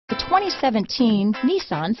2017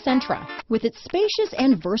 Nissan Sentra. With its spacious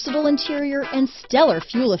and versatile interior and stellar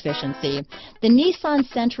fuel efficiency, the Nissan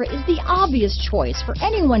Sentra is the obvious choice for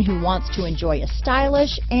anyone who wants to enjoy a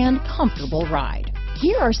stylish and comfortable ride.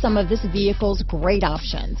 Here are some of this vehicle's great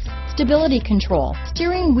options: stability control,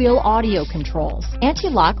 steering wheel audio controls,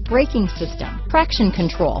 anti-lock braking system, traction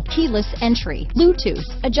control, keyless entry, Bluetooth,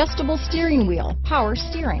 adjustable steering wheel, power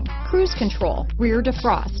steering, cruise control, rear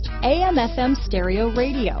defrost, AM/FM stereo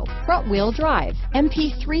radio, front wheel drive,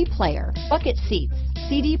 MP3 player, bucket seats,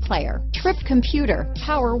 CD player, trip computer,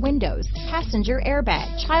 power windows, passenger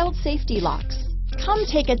airbag, child safety locks. Come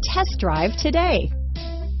take a test drive today.